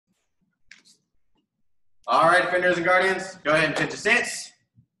All right, defenders and guardians, go ahead and change the stance.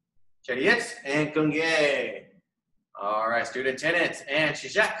 Chariot and Kungye. All right, student tenants and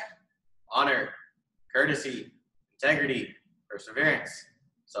Shishak. Honor, courtesy, integrity, perseverance,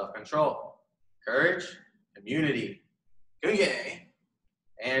 self-control, courage, immunity, Kungye,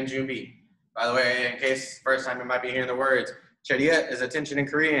 and Junbi. By the way, in case first time you might be hearing the words, Chariot is attention in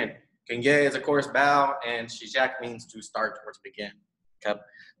Korean. Kungye is, of course, bow, and Shishak means to start or to begin. Okay.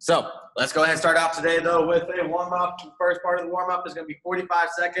 So let's go ahead and start out today, though, with a warm-up. The first part of the warm-up is going to be 45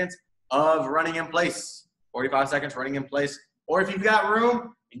 seconds of running in place. 45 seconds running in place. Or if you've got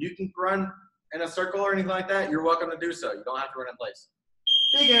room and you can run in a circle or anything like that, you're welcome to do so. You don't have to run in place.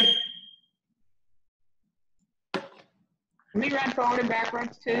 Begin. Can we run forward and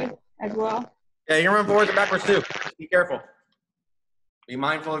backwards too, as well? Yeah, you can run forwards and backwards too. Be careful. Be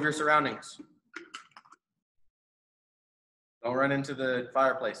mindful of your surroundings. Don't run into the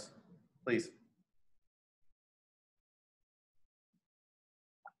fireplace, please.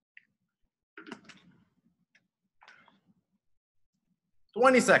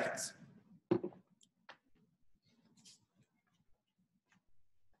 "20 seconds.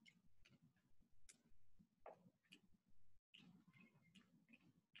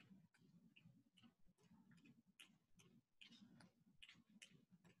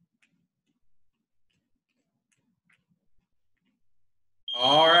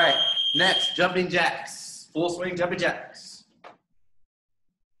 All right, next, jumping jacks. Full swing jumping jacks.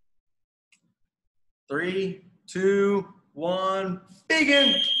 3, 2, 1,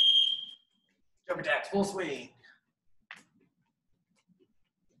 begin. Jumping jacks, full swing.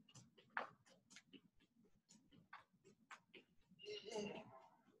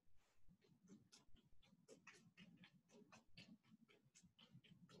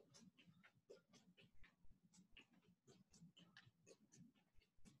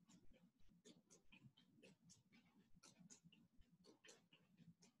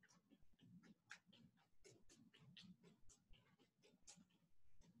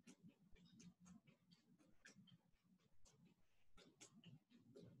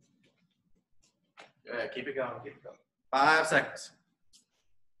 Good, keep it going, keep it going. 5 seconds.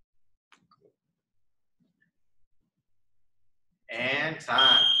 And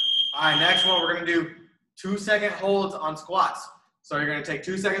time. All right, next one, we're gonna do 2-second holds on squats. So you're gonna take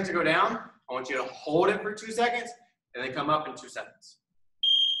 2 seconds to go down. I want you to hold it for 2 seconds and then come up in 2 seconds.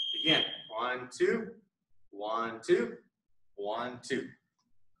 Begin. 1, 2, 1, 2, 1, 2,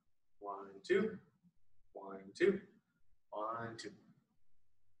 1, 2, 1, 2, 1, 2.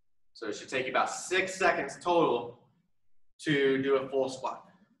 So it should take you about 6 seconds total to do a full squat.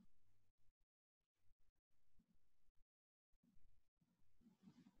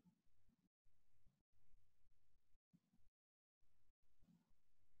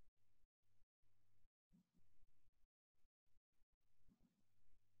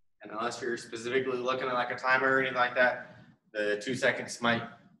 And unless you're specifically looking at like a timer or anything like that, the 2 seconds might,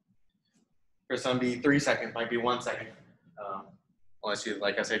 for some, be 3 seconds, might be 1 second. Unless you,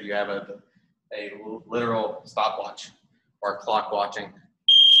 like I said, you have a literal stopwatch or clock watching.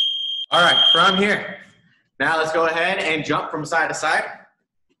 All right, from here, now let's go ahead and jump from side to side.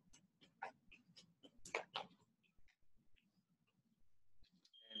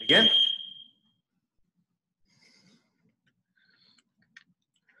 And again.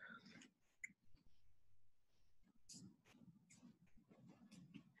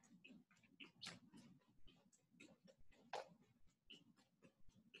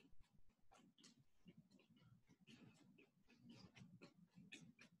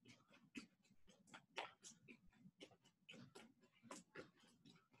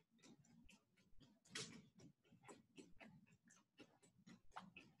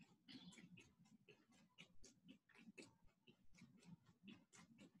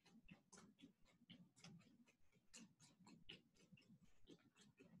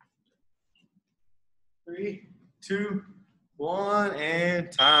 Three, 2, 1,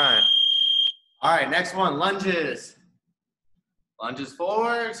 and time. All right, next one, lunges. Lunges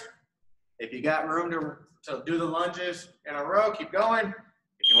forward. If you got room to do the lunges in a row, keep going.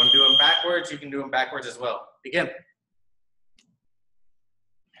 If you want to do them backwards, you can do them backwards as well. Begin.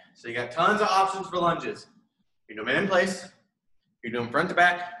 So you got tons of options for lunges. You can do them in place. You can do them front to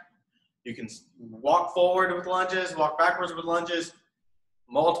back. You can walk forward with lunges, walk backwards with lunges.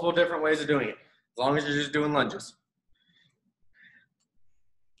 Multiple different ways of doing it, as long as you're just doing lunges.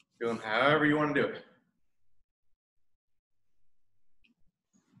 Do them however you want to do it.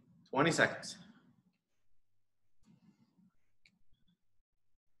 20 seconds.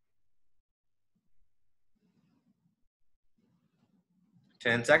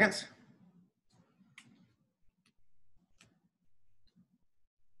 10 seconds.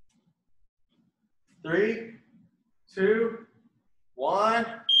 3, 2, 1,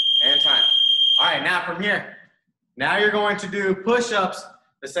 and time. All right, now from here, now you're going to do push-ups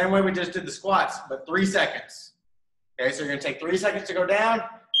the same way we just did the squats, but 3 seconds. Okay, so you're gonna take 3 seconds to go down,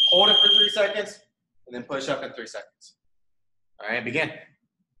 hold it for 3 seconds, and then push up in 3 seconds. All right, begin.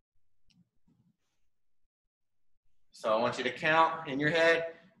 So I want you to count in your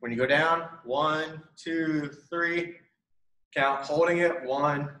head when you go down, 1, 2, 3. Count, holding it,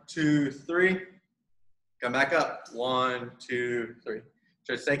 1, 2, 3. Come back up, 1, 2, 3.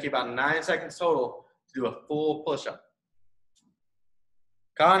 So it's taking about 9 seconds total to do a full push-up.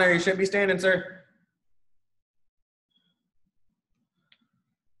 Connor, you should be standing, sir.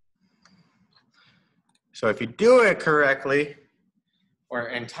 So if you do it correctly, or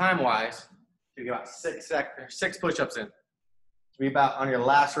in time-wise, you get about 6 push-ups in. To be about on your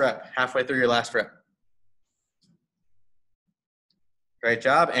last rep, halfway through your last rep. Great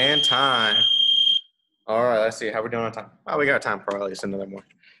job, and time. All right, let's see how we're doing on time. Oh, we got time for at least another more.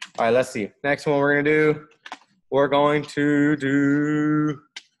 All right, let's see. Next one we're gonna do, we're going to do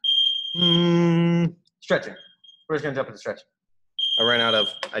stretching. We're just gonna jump into stretching. I ran out of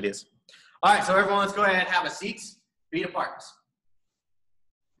ideas. All right, so everyone, let's go ahead and have a seat, feet apart.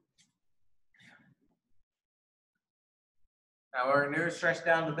 Now we're gonna stretch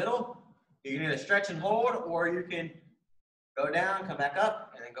down the middle. You can either stretch and hold, or you can go down, come back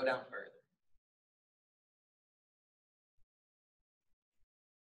up, and then go down further.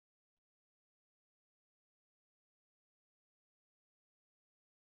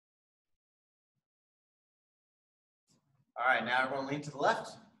 All right, now everyone lean to the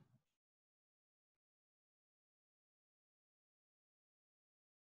left.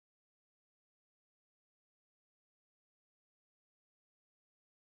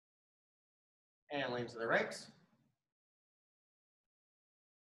 And lean to the right.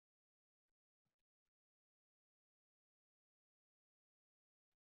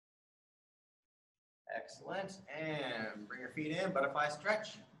 Excellent. And bring your feet in, butterfly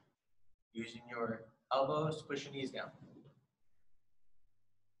stretch. Using your elbows to push your knees down.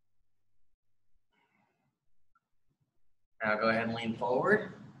 Now go ahead and lean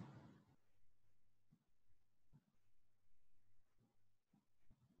forward.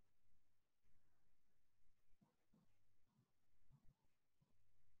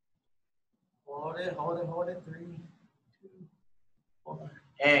 Hold it, hold it, hold it. 3, 2, 1.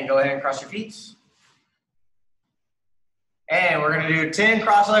 And go ahead and cross your feet. And we're gonna do 10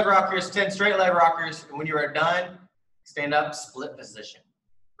 cross leg rockers, 10 straight leg rockers. And when you are done, stand up, split position.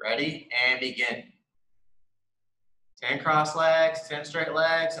 Ready, and begin. 10 cross legs, 10 straight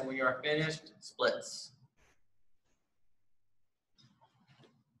legs, and when you are finished, splits.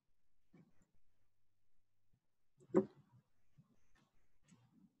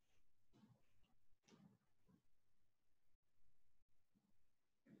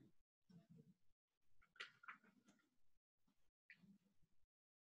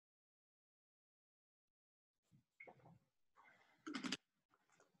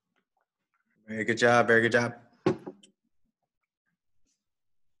 Very good job, very good job.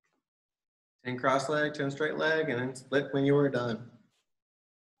 10 cross leg, 10 straight leg, and then split when you are done.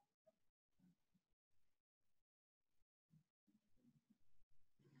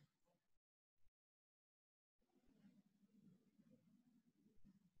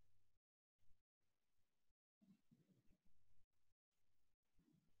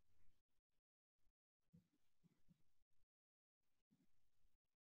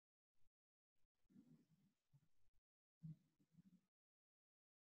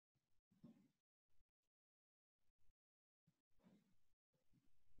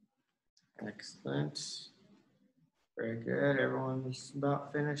 Excellent. Very good. Everyone's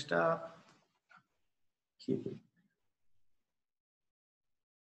about finished up. Keep it.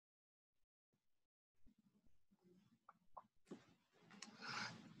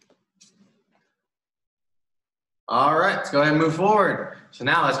 All right, let's go ahead and move forward. So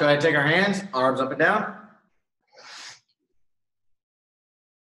now let's go ahead and take our hands, arms up and down.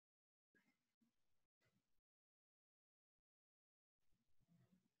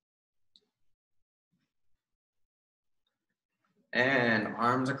 And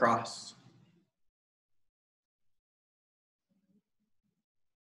arms across.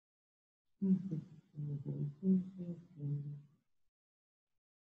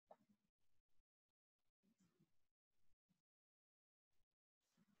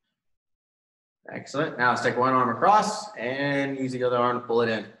 Excellent. Now let's take one arm across and use the other arm to pull it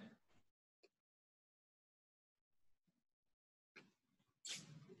in.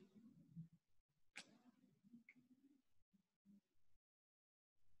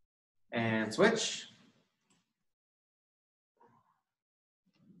 And switch.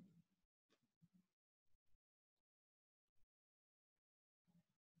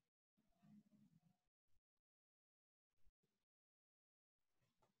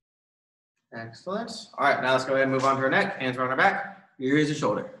 Excellent. All right, now let's go ahead and move on to our neck. Hands are on our back. Here is the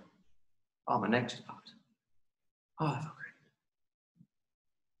shoulder. Oh, my neck just popped. Oh, that felt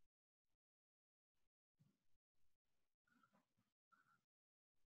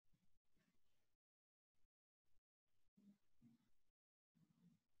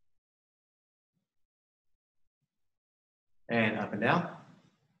great. And up and down.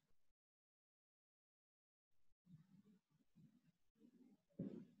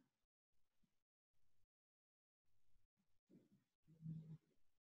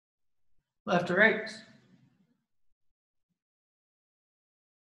 Left to right.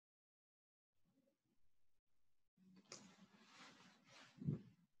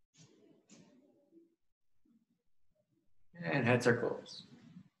 And head circles.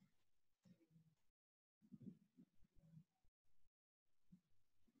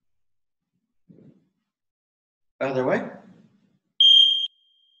 Other way.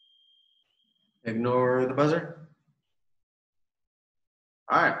 Ignore the buzzer.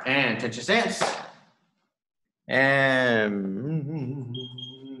 All right, and touch your stance. And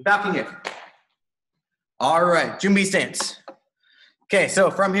balcony kick. All right, Jumbi stance. Okay,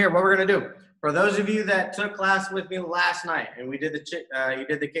 so from here, what we're gonna do, for those of you that took class with me last night and we did you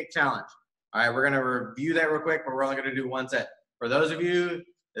did the kick challenge. All right, we're gonna review that real quick, but we're only gonna do one set. For those of you,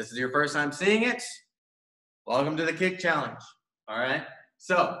 this is your first time seeing it, welcome to the kick challenge. All right,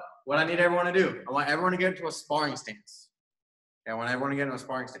 so what I need everyone to do, I want everyone to get into a sparring stance. Okay, I want everyone to get into a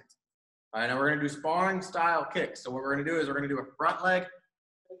sparring stance. All right, now we're gonna do sparring style kicks. So what we're gonna do is we're gonna do a front leg.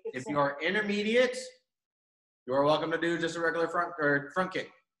 If you are intermediate, you are welcome to do just a regular front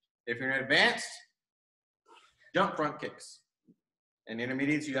kick. If you're advanced, jump front kicks. And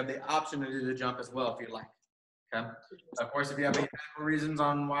intermediates, you have the option to do the jump as well if you like. Okay. Of course, if you have any medical reasons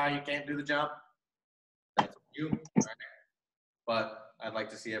on why you can't do the jump, that's you. Right? But I'd like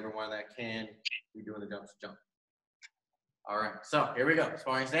to see everyone that can be doing the jumps jump. All right. So here we go.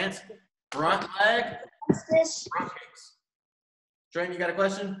 Sparring stance. Front leg. What's this? Front kicks. Trent, you got a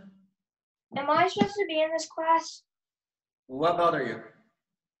question? Am I supposed to be in this class? What belt are you?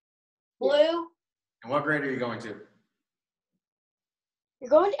 Blue? And what grade are you going to? You're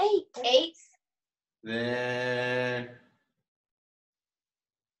going to 8. 8th? Then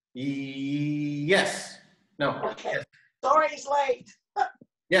yes. No. Okay. Yes. Sorry, he's late.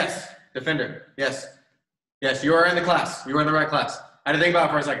 Yes. Defender. Yes. Yes, you are in the class. You are in the right class. I had to think about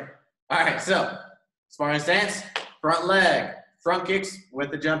it for a second. All right, so sparring stance, front leg, front kicks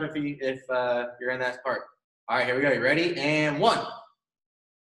with the jump if you're in that part. All right, here we go. You ready? And 1,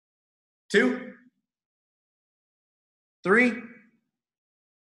 2, 3,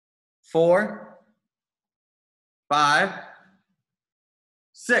 4, 5,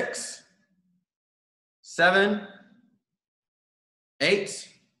 6, 7, 8.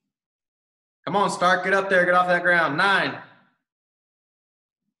 Come on, Stark, get up there, get off that ground. 9.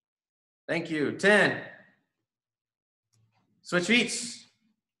 Thank you. 10. Switch feet.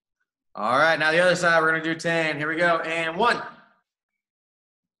 All right, now the other side, we're gonna do 10. Here we go. And 1,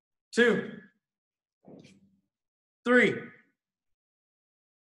 2, 3,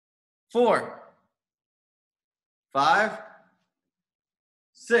 4, 5,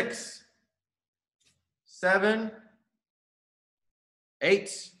 6, 7,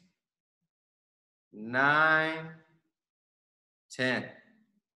 8, 9, 10.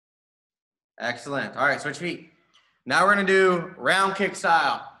 Excellent. All right, switch feet. Now we're gonna do round kick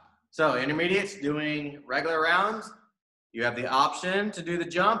style. So intermediates doing regular rounds. You have the option to do the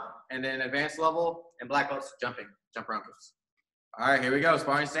jump, and then advanced level and black belts jumping, jump round kicks. All right, here we go,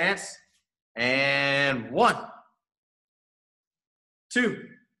 sparring stance. And 1, 2,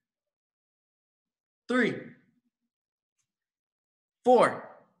 3, 4,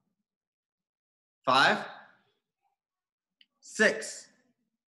 5, 6.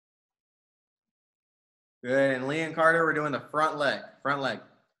 Good, and Lee and Carter, we're doing the front leg,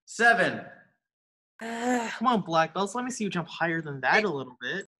 7. Come on, black belts. Let me see you jump higher than that a little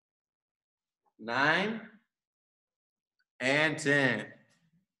bit. 9 and 10.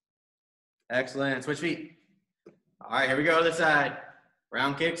 Excellent. Switch feet. All right, here we go. Other side.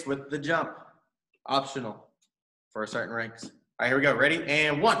 Round kicks with the jump. Optional for certain ranks. All right, here we go. Ready?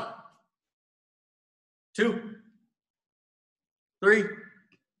 And 1, 2, 3,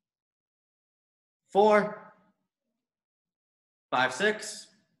 4, 5, 6,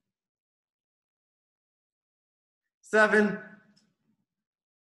 7,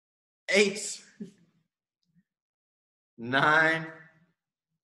 8, 9,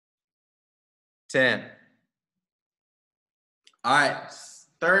 10. All right,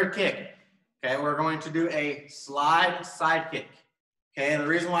 third kick. Okay, we're going to do a slide side kick. Okay, and the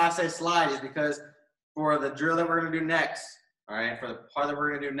reason why I say slide is because for the drill that we're gonna do next, all right, for the part that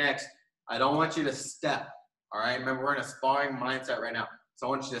we're gonna do next, I don't want you to step, all right? Remember, we're in a sparring mindset right now. So I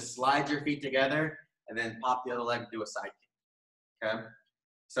want you to slide your feet together and then pop the other leg and do a side kick, okay?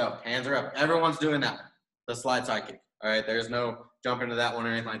 So hands are up. Everyone's doing that, the slide side kick, all right? There's no jump into that one or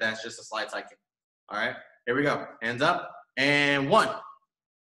anything like that. It's just a slide side kick, all right? Here we go. Hands up, and 1,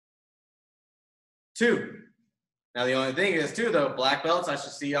 2. Now the only thing is too, though, black belts, I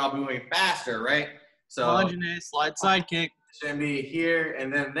should see y'all moving faster, right? So Come on, Janae, slide side kick. it shouldn't be here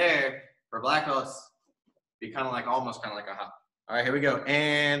and then there. For black belts, be kind of like, almost kind of like a hop. All right, here we go.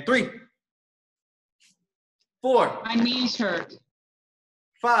 And 3, 4, My knees hurt.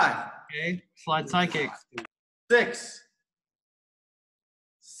 5, Okay, slide side kick. 6,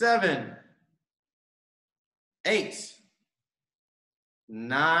 7, 8,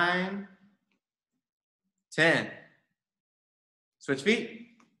 9, 10. Switch feet.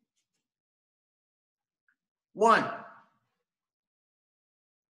 1,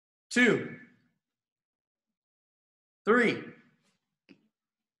 2, 3,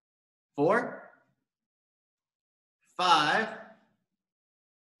 4, 5,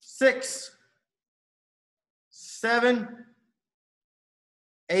 6, 7,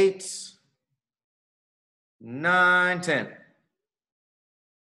 8, 9, 10.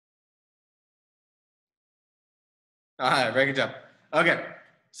 All right, very good job. Okay,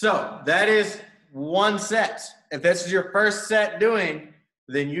 so that is 1 set. If this is your first set doing,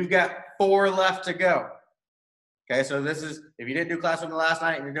 then you've got 4 left to go. Okay, so this is, if you didn't do class with me last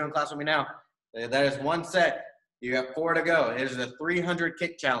night and you're doing class with me now, that is 1 set. You got 4 to go. It is a 300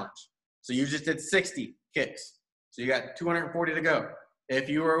 kick challenge. So you just did 60 kicks. So you got 240 to go. If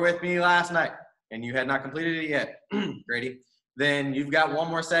you were with me last night and you had not completed it yet, Grady, then you've got 1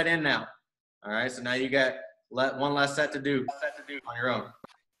 more set in now. All right, so now you got 1 last set to do on your own.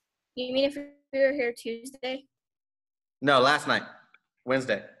 You mean if we were here Tuesday? No, last night,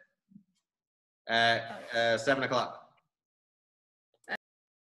 Wednesday, at 7 o'clock.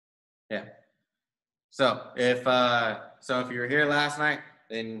 Yeah. So if you were here last night,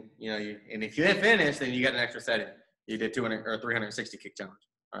 then and if you didn't finish, then you got an extra set in. You did 200 or 360 kick challenge.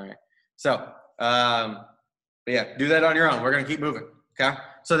 All right. So, but yeah, do that on your own. We're gonna keep moving. Okay.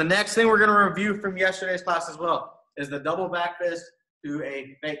 So the next thing we're gonna review from yesterday's class as well is the double back fist to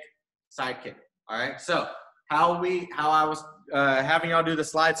a fake side kick. All right. So how I was having y'all do the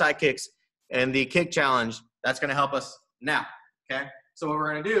slide side kicks and the kick challenge, that's gonna help us now. Okay. So what we're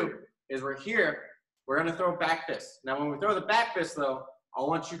gonna do is we're gonna throw back fist. Now when we throw the back fist though, I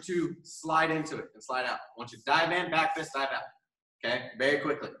want you to slide into it and slide out. I want you to dive in, back fist, dive out. Okay, very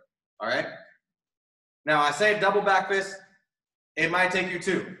quickly. All right. Now I say double back fist. It might take you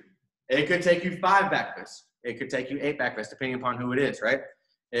 2. It could take you 5 back fists. It could take you 8 back fists, depending upon who it is, right?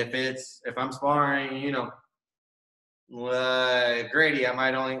 If I'm sparring, Grady, I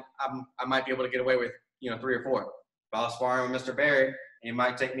might be able to get away with 3 or 4. If I was sparring with Mr. Barry, it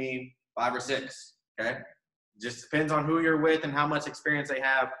might take me 5 or 6. Okay, just depends on who you're with and how much experience they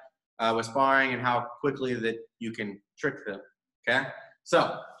have with sparring and how quickly that you can trick them. Okay,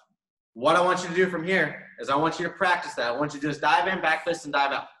 so what I want you to do from here is I want you to practice that. I want you to just dive in, back fist, and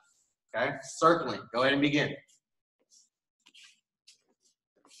dive out. Okay, circling. Go ahead and begin.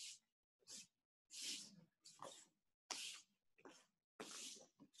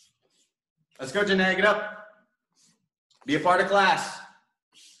 Let's go, Janae. Get up. Be a part of class.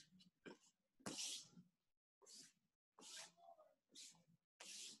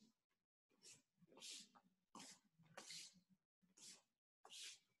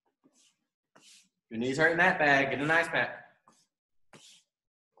 Your knees hurting that bad. Get an ice pack.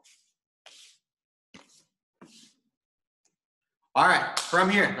 All right, from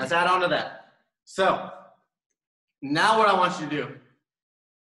here, let's add on to that. So now what I want you to do,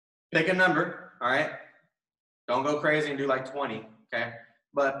 pick a number, all right? Don't go crazy and do like 20, okay?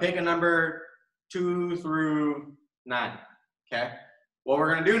 But pick a number 2 through 9, okay? What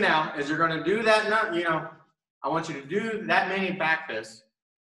we're gonna do now is you're gonna do that, I want you to do that many back fists,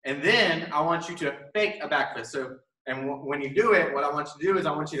 and then I want you to fake a back fist. So, and when you do it, what I want you to do is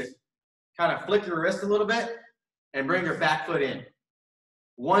I want you to kind of flick your wrist a little bit and bring your back foot in.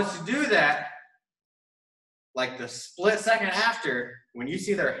 Once you do that, like the split second after, when you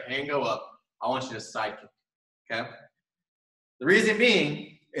see their hand go up, I want you to side kick, okay? The reason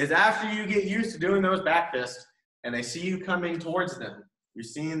being is after you get used to doing those back fists and they see you coming towards them,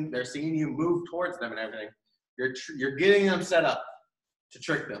 they're seeing you move towards them and everything, you're getting them set up to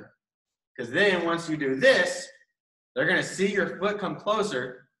trick them. Because then once you do this, they're gonna see your foot come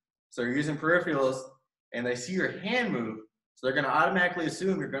closer, so you're using peripherals, and they see your hand move, So they're going to automatically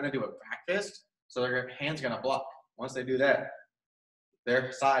assume you're going to do a back fist. So their hand's going to block. Once they do that,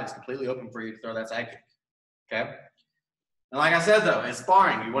 their side is completely open for you to throw that side kick. Okay? And like I said, though, in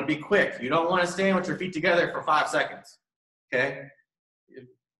sparring, you want to be quick. You don't want to stand with your feet together for 5 seconds. Okay?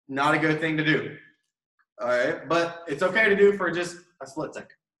 Not a good thing to do. All right? But it's okay to do for just a split second.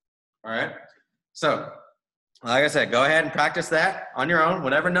 All right? So, like I said, go ahead and practice that on your own.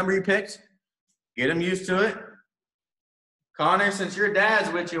 Whatever number you picked, get them used to it. Connor, since your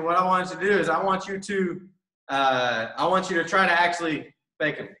dad's with you, what I want you to do is I want you to try to actually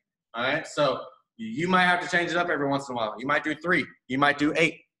fake them. All right? So you might have to change it up every once in a while. You might do 3. You might do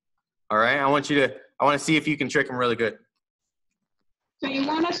 8. All right? I want to see if you can trick them really good. So you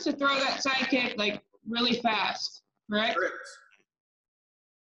want us to throw that side kick like really fast, right? Correct.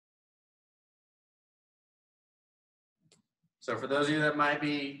 So for those of you that might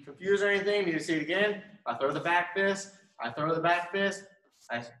be confused or anything, need to see it again. I throw the back fist. I throw the back fist.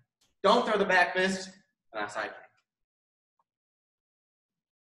 I don't throw the back fist, and I side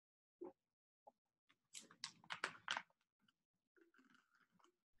kick.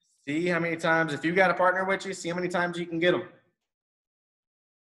 See how many times, if you got a partner with you, see how many times you can get them.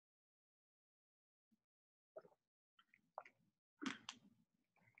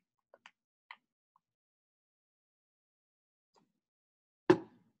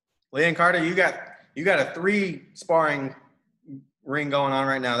 Leah and Carter, you got a 3 sparring ring going on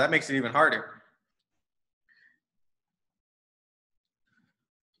right now. That makes it even harder.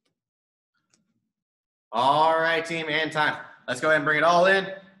 All right, team, and time. Let's go ahead and bring it all in,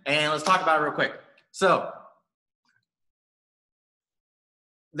 and let's talk about it real quick. So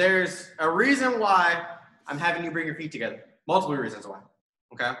there's a reason why I'm having you bring your feet together. Multiple reasons why,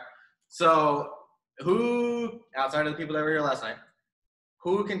 okay? So who, outside of the people that were here last night,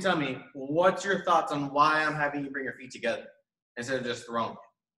 who can tell me what's your thoughts on why I'm having you bring your feet together instead of just throwing it?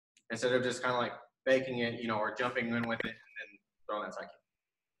 Instead of just kind of like faking it, you know, or jumping in with it and then throwing that side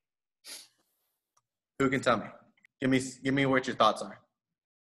kick. Who can tell me? Give me what your thoughts are.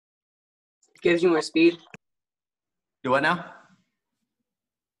 Gives you more speed. Do what now?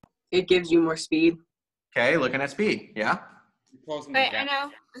 It gives you more speed. Okay, looking at speed. Yeah. Wait, I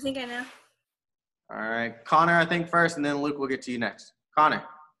know. I think I know. All right, Connor, I think first, and then Luke will get to you next. Connor.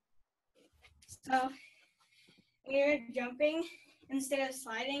 So when you're jumping, instead of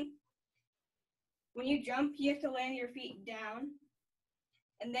sliding, when you jump, you have to land your feet down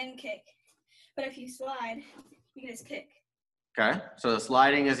and then kick. But if you slide, you can just kick. Okay, so the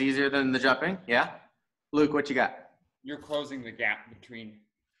sliding is easier than the jumping. Yeah. Luke, what you got? You're closing the gap between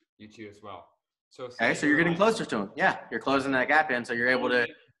you two as well. So Okay, so you're getting closer to them. Yeah, you're closing that gap in, so you're able to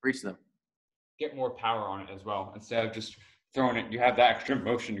reach them. get more power on it as well. Instead of just throwing it, you have that extra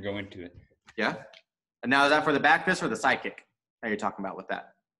motion to go into it. Yeah. And now is that for the back fist or the side kick that you're talking about with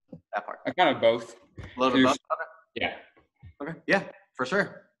that part? I kind of both. A little bit both? Yeah. Okay. Yeah, for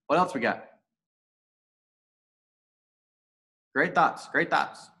sure. What else we got? Great thoughts. Great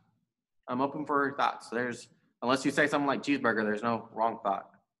thoughts. I'm open for thoughts. Unless you say something like cheeseburger, there's no wrong thought.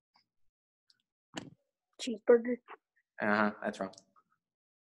 Cheeseburger. That's wrong.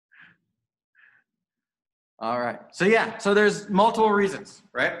 All right. So yeah, so there's multiple reasons,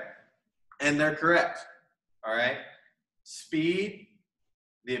 right? And they're correct. All right. Speed,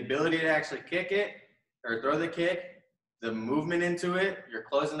 the ability to actually kick it or throw the kick, the movement into it, you're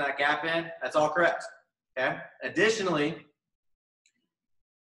closing that gap in, that's all correct. Okay. Additionally,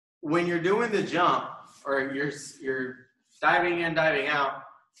 when you're doing the jump or you're diving in, diving out,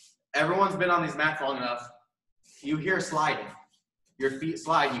 everyone's been on these mats long enough. You hear sliding. Your feet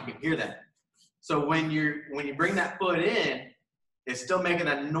slide, you can hear that. So when you bring that foot in, it's still making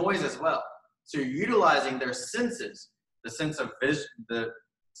that noise as well. So you're utilizing their senses, the sense of vision, the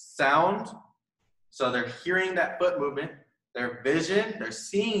sound. So they're hearing that foot movement, their vision, they're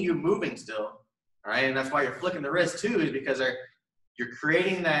seeing you moving still. All right, and that's why you're flicking the wrist too, is because you're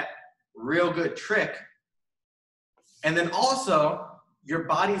creating that real good trick. And then also your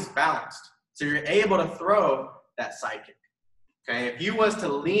body's balanced. So you're able to throw that side kick. Okay, if you was to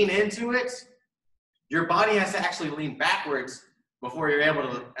lean into it, your body has to actually lean backwards before you're able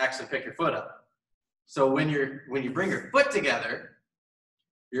to actually pick your foot up. So when you bring your foot together,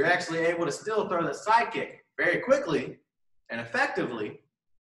 you're actually able to still throw the side kick very quickly and effectively,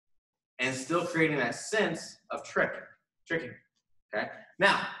 and still creating that sense of tricking. Okay.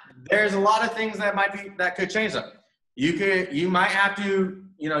 Now, there's a lot of things that could change them. You might have to,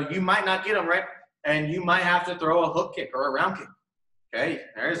 you might not get them right, and you might have to throw a hook kick or a round kick. Okay.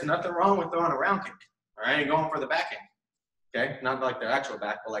 There's nothing wrong with throwing a round kick. All right, and going for the back end. Okay, not like the actual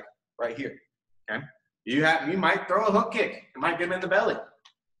back, but like right here. Okay, You might throw a hook kick. It might get him in the belly.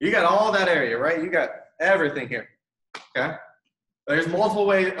 You got all that area, right? You got everything here. Okay. There's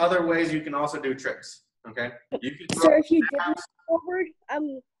multiple other ways you can also do tricks. Okay. You can So if you did move forward,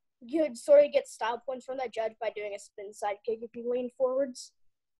 you'd sort of get style points from that judge by doing a spin side kick if you lean forwards.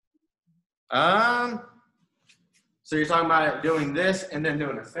 So you're talking about doing this and then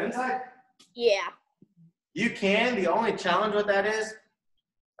doing a spin side? Yeah. You can. The only challenge with that is,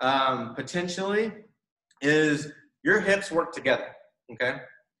 potentially, is your hips work together. Okay.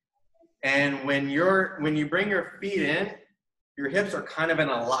 And when you bring your feet in, your hips are kind of in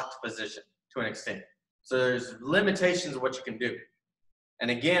a locked position to an extent. So there's limitations of what you can do.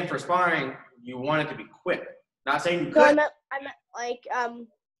 And again, for sparring, you want it to be quick. Not saying you So could. I meant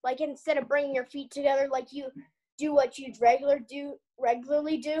like instead of bringing your feet together, like you do what you'd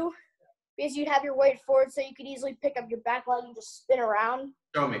regularly do, because you'd have your weight forward, so you could easily pick up your back leg and just spin around.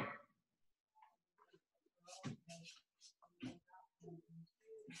 Show me.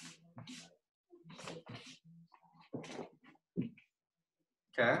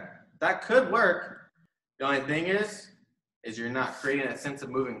 Okay, that could work. The only thing is you're not creating that sense of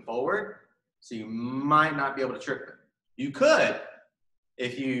moving forward, so you might not be able to trick it. You could,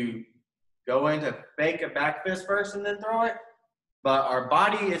 if you go into fake a back fist first and then throw it, but our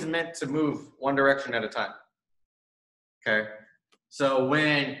body is meant to move one direction at a time. Okay, so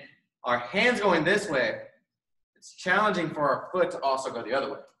when our hand's going this way, it's challenging for our foot to also go the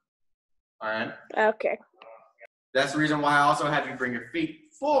other way. All right. Okay. That's the reason why I also have you bring your feet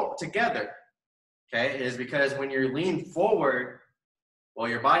forward together, okay, is because when you lean forward, well,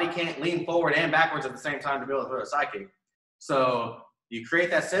 your body can't lean forward and backwards at the same time to be able to throw a side kick. So you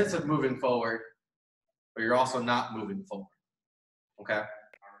create that sense of moving forward, but you're also not moving forward, okay?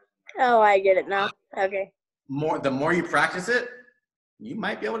 Oh, I get it now. Okay. The more you practice it, you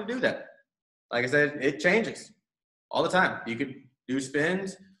might be able to do that. Like I said, it changes all the time. You could do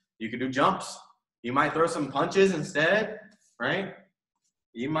spins, you could do jumps. You might throw some punches instead, right?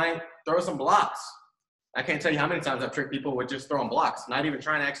 You might throw some blocks. I can't tell you how many times I've tricked people with just throwing blocks, not even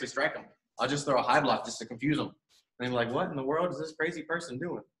trying to actually strike them. I'll just throw a high block just to confuse them. And they're like, what in the world is this crazy person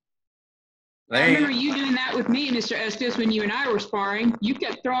doing? I remember you doing that with me, Mr. Estes, when you and I were sparring. You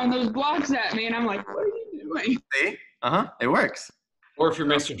kept throwing those blocks at me, and I'm like, what are you doing? See? It works. Or if you're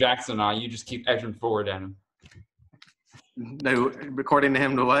Mr. Jackson, you just keep edging forward at him. No, according to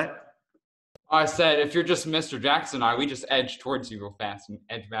him, to what? I said, if you're just Mr. Jackson, we just edge towards you real fast and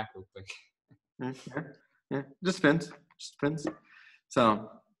edge back real quick. Yeah. Just spins.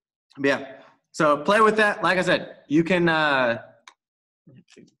 So, yeah. So play with that. Like I said, you can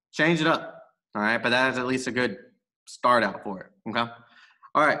change it up. All right, but that is at least a good start out for it. Okay.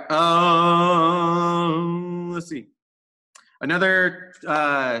 All right. Let's see. Another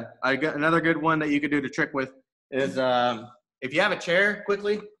good one that you could do to trick with is if you have a chair,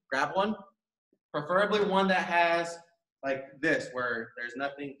 quickly grab one. Preferably one that has like this, where there's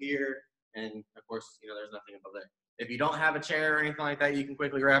nothing here, and of course, there's nothing above there. If you don't have a chair or anything like that, you can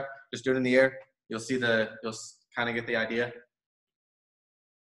quickly grab. Just do it in the air. You'll kind of get the idea.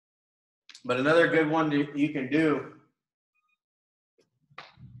 But another good one you can do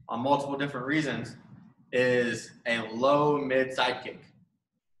on multiple different reasons is a low mid side kick.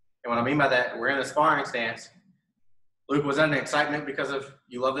 And what I mean by that, we're in a sparring stance. Luke, was that an excitement because of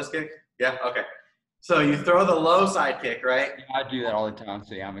you love this kick? Yeah. Okay. So you throw the low side kick, right? Yeah, I do that all the time,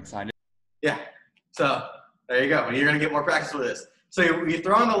 so yeah, I'm excited. Yeah. So there you go. You're going to get more practice with this. So you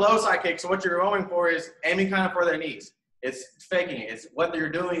throw in the low side kick. So what you're going for is aiming kind of for their knees. It's faking it. It's what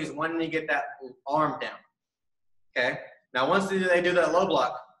you're doing is wanting to get that arm down. Okay. Now, once they do that low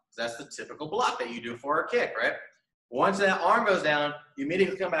block, that's the typical block that you do for a kick, right? Once that arm goes down, you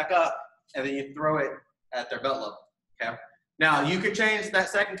immediately come back up, and then you throw it at their belt level. Okay. Now, you could change that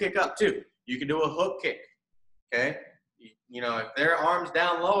second kick up too. You can do a hook kick, okay? If their arm's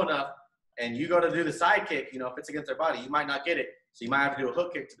down low enough and you go to do the side kick, if it's against their body, you might not get it. So you might have to do a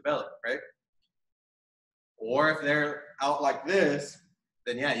hook kick to the belly, right? Or if they're out like this,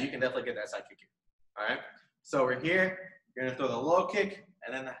 then yeah, you can definitely get that side kick. All right? So we're here. You're going to throw the low kick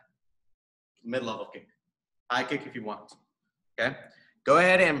and then the mid-level kick. High kick if you want, okay? Go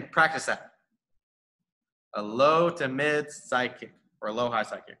ahead and practice that. A low to mid side kick or a low high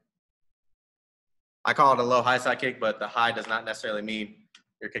side kick. I call it a low high side kick, but the high does not necessarily mean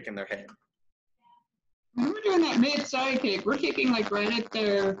you're kicking their head. When we're doing that mid side kick, we're kicking like right at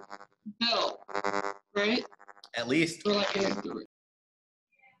their belt, right? At least. Or like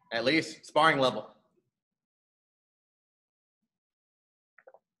At least. Sparring level.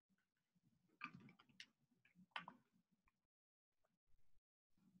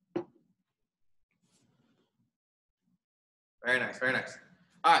 Very nice, very nice.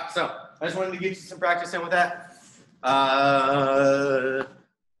 All right, so I just wanted to get you some practice in with that.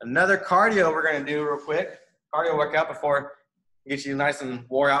 Another cardio we're gonna do real quick. Cardio workout before get you nice and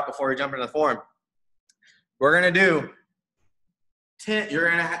wore out before we jump into the form. We're gonna do 10. You're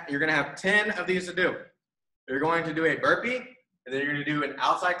gonna have 10 of these to do. You're going to do a burpee, and then you're gonna do an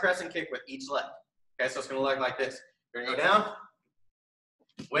outside crescent kick with each leg. Okay, so it's gonna look like this. You're gonna go down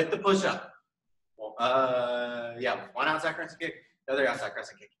with the push-up. Yeah, one outside crescent kick, the other outside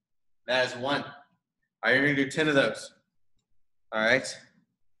crescent kick. That is one. All right, you're gonna do 10 of those. All right.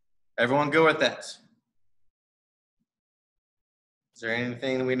 Everyone good with that? Is there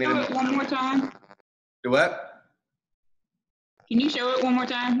anything we need Show to it one more time. do? What? Can you show it one more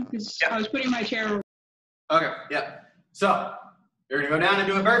time? Because I was putting my chair. Okay, yeah. So you're gonna go down and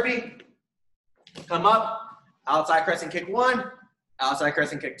do a burpee. Come up, outside crescent kick 1, outside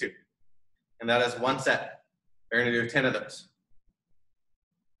crescent kick 2. And that is 1 set. You're gonna do 10 of those.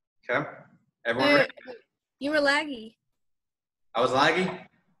 Okay? Everyone ready? You were laggy. I was laggy?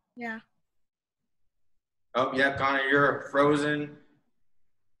 Yeah. Oh, yeah, Connor, you're frozen.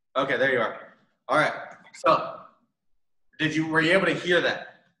 Okay, there you are. All right. So, were you able to hear that,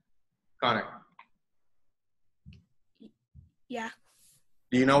 Connor? Yeah.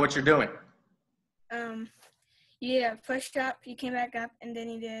 Do you know what you're doing? You did a push up, you came back up, and then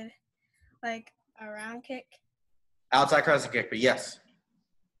you did like a round kick. Outside crescent kick, but yes.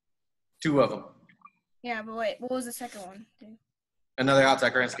 2 of them. Yeah, but wait, what was the second one? Another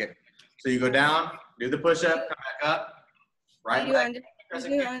outside crescent kick. So you go down, do the push up, come back up, right You leg, do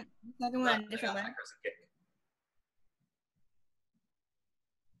crescent on kick, the second one on a different leg. outside crescent kick.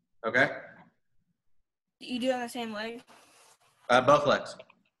 Okay? You do it on the same leg? Both legs.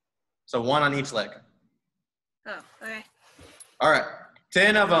 So 1 on each leg. Oh, okay. All right.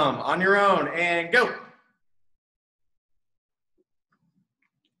 10 of them on your own and go.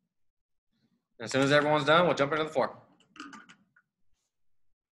 As soon as everyone's done, we'll jump into the form.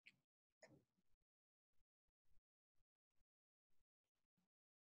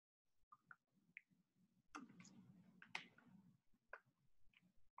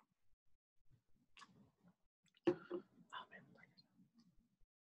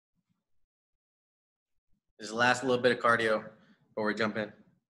 This is the last little bit of cardio before we jump in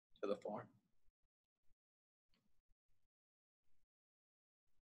to the form.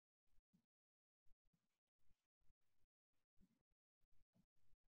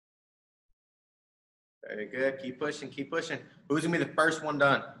 Very good. Keep pushing, keep pushing. Who's gonna be the first one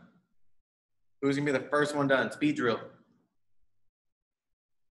done? Who's gonna be the first one done? Speed drill.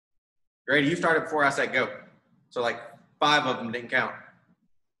 Grady, you started before I said go. So like 5 of them didn't count.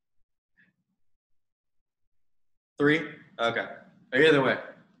 3? Okay. Either way.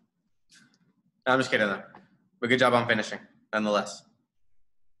 No, I'm just kidding though. But good job on finishing, nonetheless.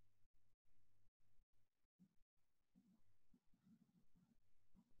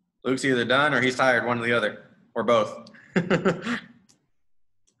 Luke's either done or he's tired, one or the other, or both.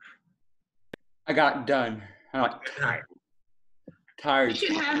 I got done. I'm like, tired.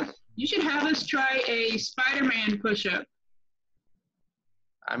 You should have us try a Spider-Man push-up.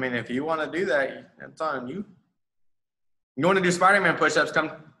 I mean, if you want to do that, it's on you. You want to do Spider-Man push-ups,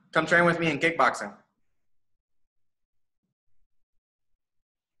 come train with me in kickboxing.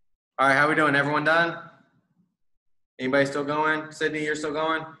 All right, how we doing? Everyone done? Anybody still going? Sydney, you're still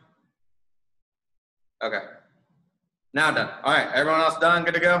going? Okay. Now done. All right, everyone else done?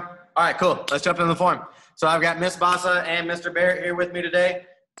 Good to go? All right, cool. Let's jump into the form. So I've got Miss Bassa and Mr. Barrett here with me today.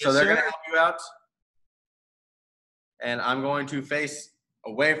 So Yes, they're going to sir. help you out. And I'm going to face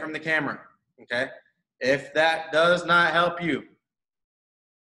away from the camera, okay? If that does not help you,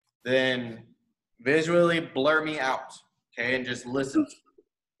 then visually blur me out, okay? And just listen.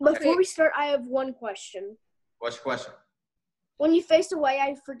 Before we start, I have one question. What's your question? When you face away,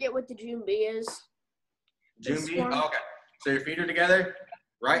 I forget what the Jumbi is. Jumbi? form. Oh, okay. So your feet are together.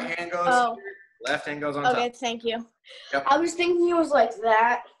 Right hand goes Oh. here. Left hand goes on Okay, top. thank you. Yep. I was thinking it was like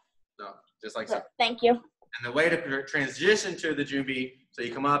that. No, just like so. But thank you. And the way to transition to the Jumbi, so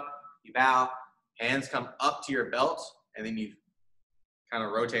you come up, you bow, hands come up to your belt, and then you kind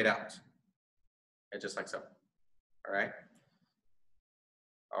of rotate out. Okay, just like so. All right?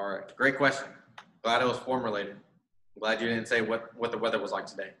 All right. Great question. Glad it was form related. I'm glad you didn't say what the weather was like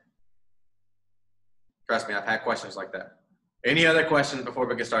today. Trust me, I've had questions like that. Any other questions before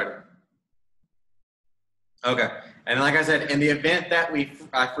we get started? Okay. And like I said, in the event that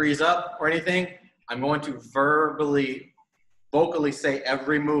I freeze up or anything, I'm going to vocally say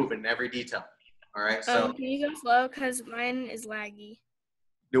every move and every detail. All right. So Can you go slow? Because mine is laggy.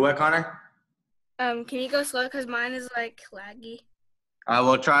 do what, Connor? Can you go slow? Because mine is like laggy. I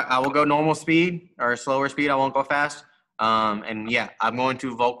will go normal speed or slower speed. I won't go fast. And yeah, I'm going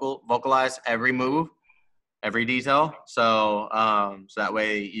to vocalize every move, every detail. So that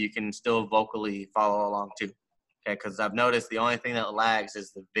way you can still vocally follow along too. Okay, because I've noticed the only thing that lags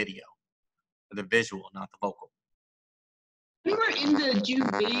is the video, the visual, not the vocal. When we're in the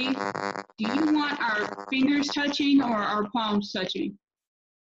Jubilee, do you want our fingers touching or our palms touching?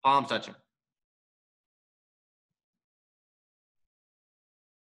 Palms touching.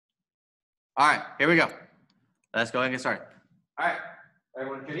 All right, here we go. Let's go ahead and get started. All right,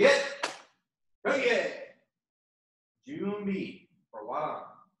 everyone, can you get? Go get. Jumbi for one.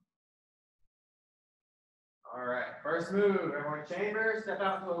 All right, first move, everyone chamber, step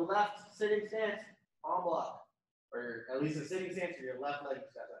out to a left sitting stance, palm block. Or at least a sitting stance for your left leg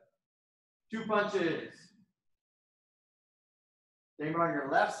step up. 2 punches. Chamber on your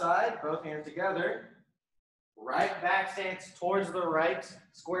left side, both hands together. Right back stance towards the right,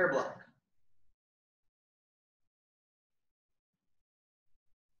 square block.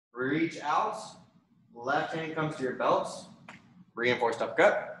 Reach out, left hand comes to your belts, reinforced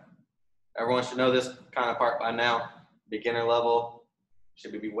uppercut. Everyone should know this kind of part by now. Beginner level,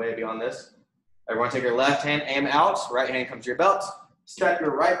 should be way beyond this. Everyone take your left hand, aim out, right hand comes to your belts. Step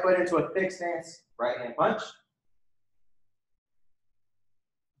your right foot into a fixed stance, right hand punch.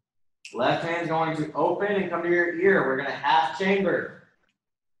 Left hand's going to open and come to your ear. We're gonna half chamber.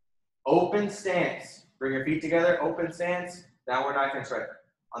 Open stance. Bring your feet together, open stance, downward knife hand strike.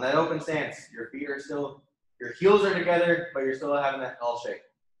 On that open stance, your feet are still, your heels are together, but you're still having that L shape.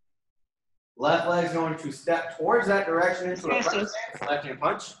 Left leg's going to step towards that direction into a right stance, left hand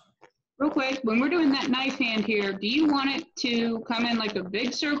punch. Real quick, when we're doing that knife hand here, do you want it to come in like a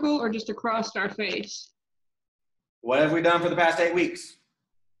big circle or just across our face? What have we done for the past 8 weeks?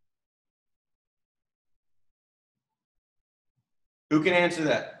 Who can answer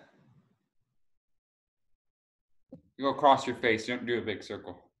that? You go across your face. You don't do a big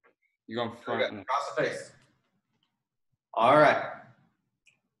circle. You go in front. Okay, across the face. All right.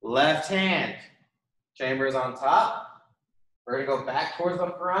 Left hand. Chamber is on top. We're going to go back towards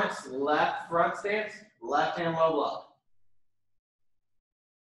the front. Left front stance. Left hand low block.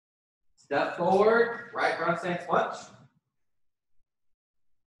 Step forward. Right front stance punch.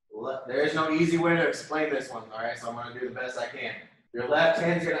 There is no easy way to explain this one. All right, so I'm going to do the best I can. Your left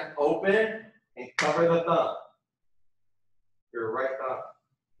hand's going to open and cover the thumb. Your right thumb.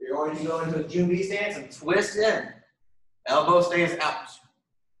 You're going to go into a Jumbi stance and twist in. Elbow stays out.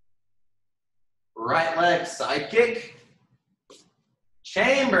 Right leg side kick.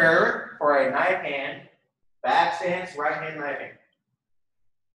 Chamber for a knife hand. Back stance, right hand knife hand.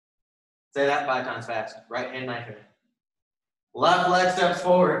 Say that 5 times fast. Right hand knife hand. Left leg steps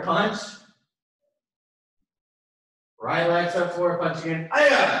forward, punch. Right leg steps forward, punch again.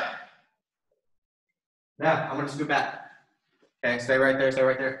 Aya! Now, I'm going to scoot back. Okay, stay right there, stay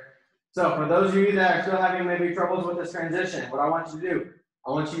right there. So, for those of you that are still having maybe troubles with this transition, what I want you to do,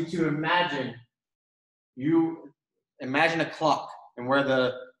 I want you to imagine a clock, and where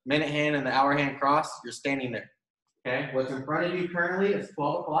the minute hand and the hour hand cross, you're standing there. Okay, what's in front of you currently is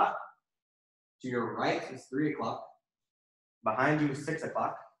 12 o'clock. To your right is 3 o'clock. Behind you is 6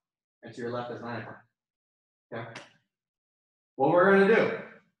 o'clock. And to your left is 9 o'clock. Okay. What we're going to do,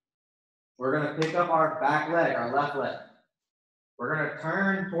 we're going to pick up our back leg, our left leg. We're going to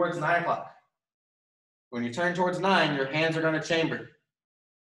turn towards 9 o'clock. When you turn towards 9, your hands are going to chamber.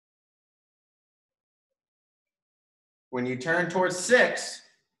 When you turn towards 6,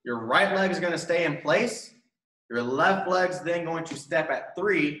 your right leg is going to stay in place. Your left leg's then going to step at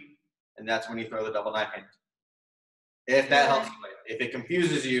 3, and that's when you throw the double knife hand. If that helps you. If it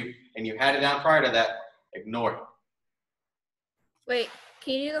confuses you and you had it down prior to that, ignore it. Wait,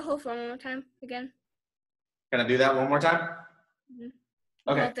 can you do the whole form one more time again? Can I do that one more time?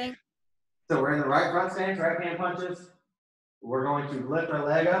 Mm-hmm. Okay. Whole thing. So we're in the right front stance, right hand punches. We're going to lift our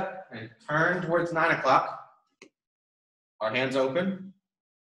leg up and turn towards 9 o'clock. Our hands open.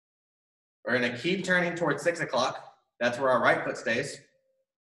 We're going to keep turning towards 6 o'clock. That's where our right foot stays.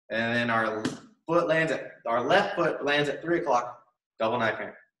 And then our left foot lands at 3 o'clock, double knife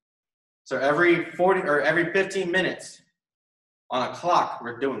hand. So every 15 minutes on a clock,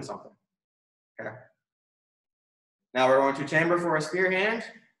 we're doing something. Okay. Now we're going to chamber for a spear hand.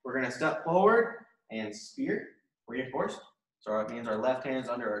 We're going to step forward and spear, reinforced. So that means our left hand is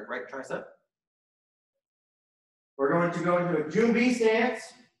under our right tricep. We're going to go into a Jumbi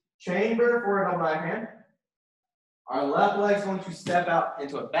stance, chamber for a double knife hand. Our left leg is going to step out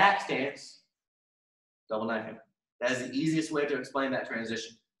into a back stance, double knife hand. That is the easiest way to explain that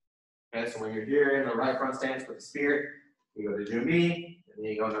transition. Okay, so when you're here in the right front stance with the spear, you go to Jumbi, and then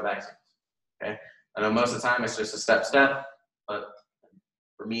you go into back stance. Okay, I know most of the time it's just a step, but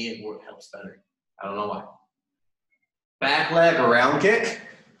for me it helps better. I don't know why. Back leg round kick.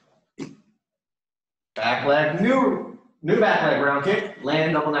 Back leg, new back leg round kick,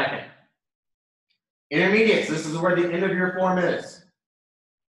 land double knife hand. Intermediates, this is where the end of your form is.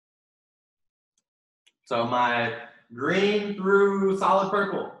 So my green through solid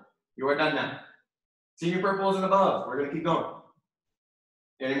purple, you are done now. Senior purple is and above, we're gonna keep going.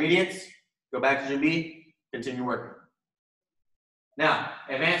 Intermediates, go back to Jumbi, continue working. Now,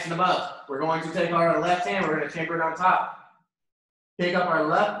 advance and above, we're going to take our left hand, we're gonna chamber it on top. Take up our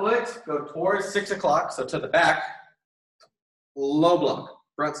left foot, go towards 6 o'clock, so to the back, low block,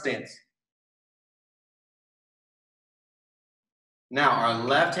 front stance. Now, our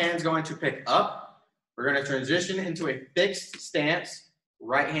left hand's going to pick up. We're going to transition into a fixed stance,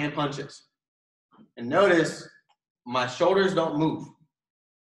 right hand punches. And notice, my shoulders don't move.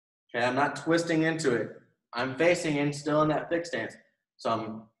 Okay, I'm not twisting into it. I'm facing in, still in that fixed stance.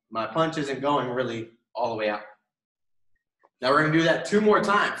 So my punch isn't going really all the way out. Now we're going to do that 2 more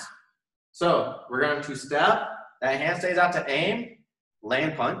times. So we're going to step, that hand stays out to aim,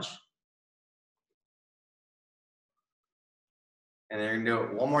 land punch. And then you're going to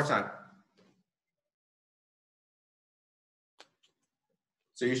do it 1 more time.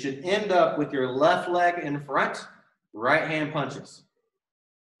 So you should end up with your left leg in front, right hand punches.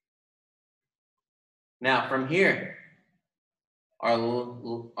 Now from here,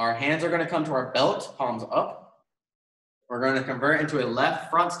 our hands are going to come to our belt, palms up. We're going to convert into a left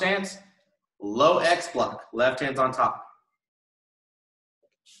front stance, low X block, left hand's on top.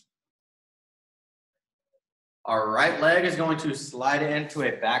 Our right leg is going to slide into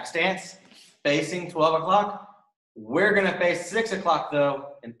a back stance, facing 12 o'clock. We're going to face 6 o'clock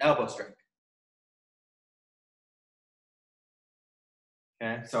though, in elbow strike.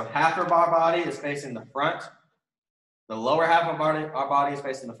 Okay, so half of our body is facing the front. The lower half of our body is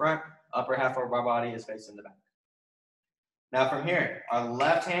facing the front. Upper half of our body is facing the back. Now from here, our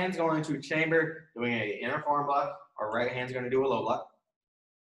left hand's going to chamber, doing an inner forearm block. Our right hand's going to do a low block.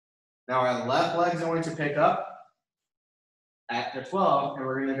 Now our left leg's going to pick up at the 12, and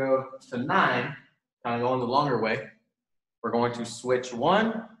we're going to go to 9, kind of going the longer way. We're going to switch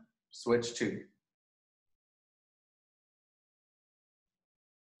 1, switch 2.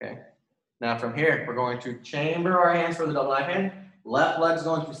 Okay. Now from here, we're going to chamber our hands for the double knife hand. Left leg's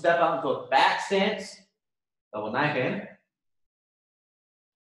going to step out into a back stance, double knife hand.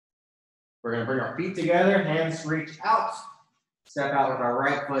 We're going to bring our feet together, hands reach out, step out with our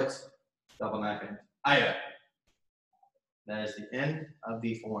right foot, double knife hand. Aya. That is the end of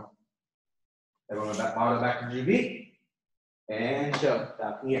the form. Everyone back to GB. And show.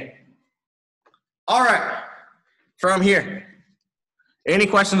 Stop here. All right. From here. Any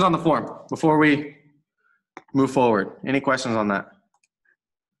questions on the form before we move forward? Any questions on that?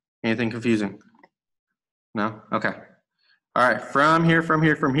 Anything confusing? No? Okay. All right. From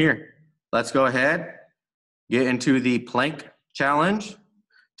here. Let's go ahead, get into the plank challenge.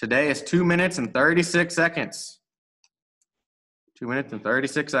 Today is 2 minutes and 36 seconds. 2 minutes and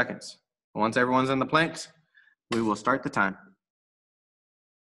 36 seconds. Once everyone's in the planks, we will start the time.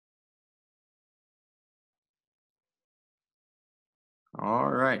 All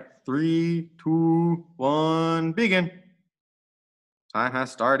right, 3, 2, 1, begin. Time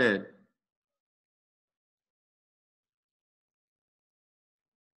has started.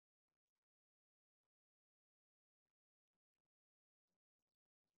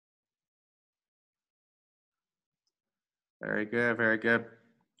 Very good, very good.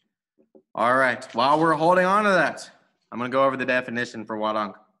 All right, while we're holding on to that, I'm gonna go over the definition for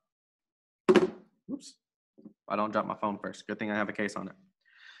Wadong. Oops, I don't drop my phone first. Good thing I have a case on it.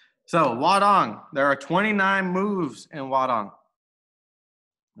 So Wadong, there are 29 moves in Wadong.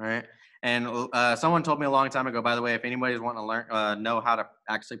 All right, and someone told me a long time ago, by the way, if anybody's wanting to learn, know how to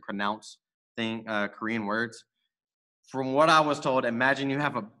actually pronounce Korean words, from what I was told, imagine you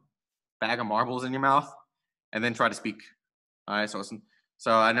have a bag of marbles in your mouth and then try to speak. All right,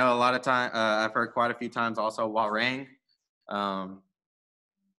 so I know a lot of time, I've heard quite a few times also Warang,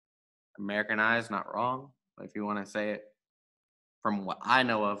 Americanized, not wrong, but if you want to say it from what I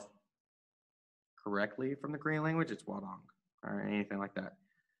know of correctly from the Korean language, it's Wadong or anything like that.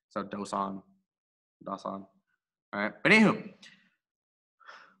 So Dosan. All right, but anywho,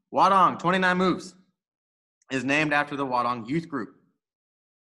 Wadong, 29 moves, is named after the Wadong youth group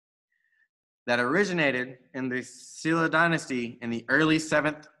that originated in the Silla dynasty in the early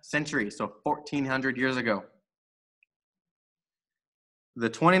 7th century, so 1400 years ago. The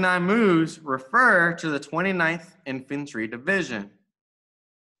 29 moves refer to the 29th Infantry Division,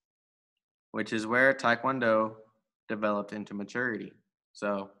 which is where Taekwondo developed into maturity.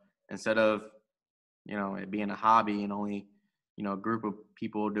 So instead of, it being a hobby and only, a group of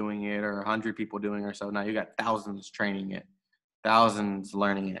people doing it or 100 people doing it or so, now you got thousands training it, thousands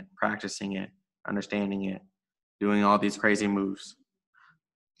learning it, practicing it, understanding it, doing all these crazy moves.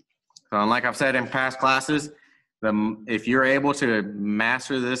 So, and like I've said in past classes, if you're able to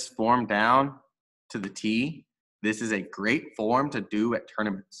master this form down to the T, this is a great form to do at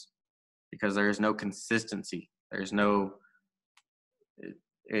tournaments because there is no consistency. There's no,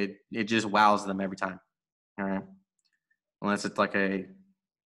 it just wows them every time. All right. Unless it's like a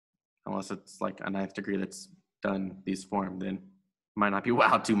ninth degree that's done these form, then it might not be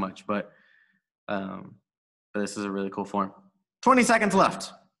wowed too much, but this is a really cool form. 20 seconds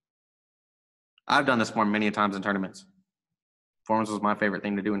left. I've done this form many times in tournaments. Forms was my favorite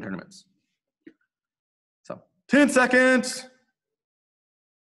thing to do in tournaments. So 10 seconds.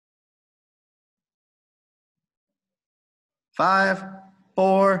 5,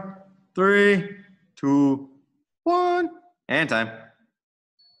 4, 3, 2, 1, and time.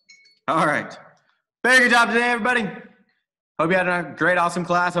 All right. Very good job today, everybody. Hope you had a great, awesome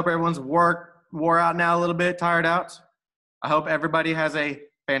class. Hope everyone's wore out now a little bit, tired out. I hope everybody has a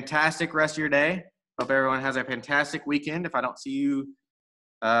fantastic rest of your day. Hope everyone has a fantastic weekend if I don't see you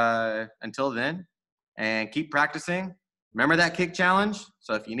until then. And keep practicing. Remember that kick challenge?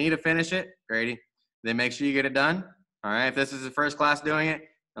 So if you need to finish it, Grady, then make sure you get it done. All right, if this is the first class doing it,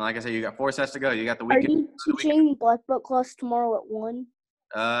 and like I said, you got 4 sets to go. You got the weekend. Are you teaching black belt class tomorrow at 1?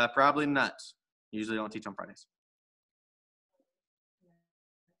 Probably not. Usually don't teach on Fridays.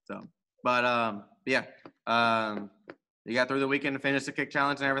 So, but yeah, you got through the weekend to finish the kick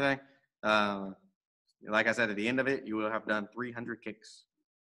challenge and everything. Like I said, at the end of it, you will have done 300 kicks,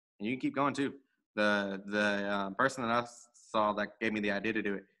 and you can keep going too. The person that I saw that gave me the idea to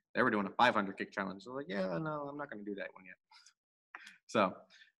do it, they were doing a 500 kick challenge. So I was like, yeah, no, I'm not going to do that one yet. So,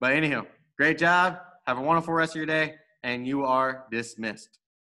 but anyhow, great job. Have a wonderful rest of your day, and you are dismissed.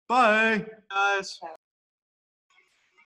 Bye, guys.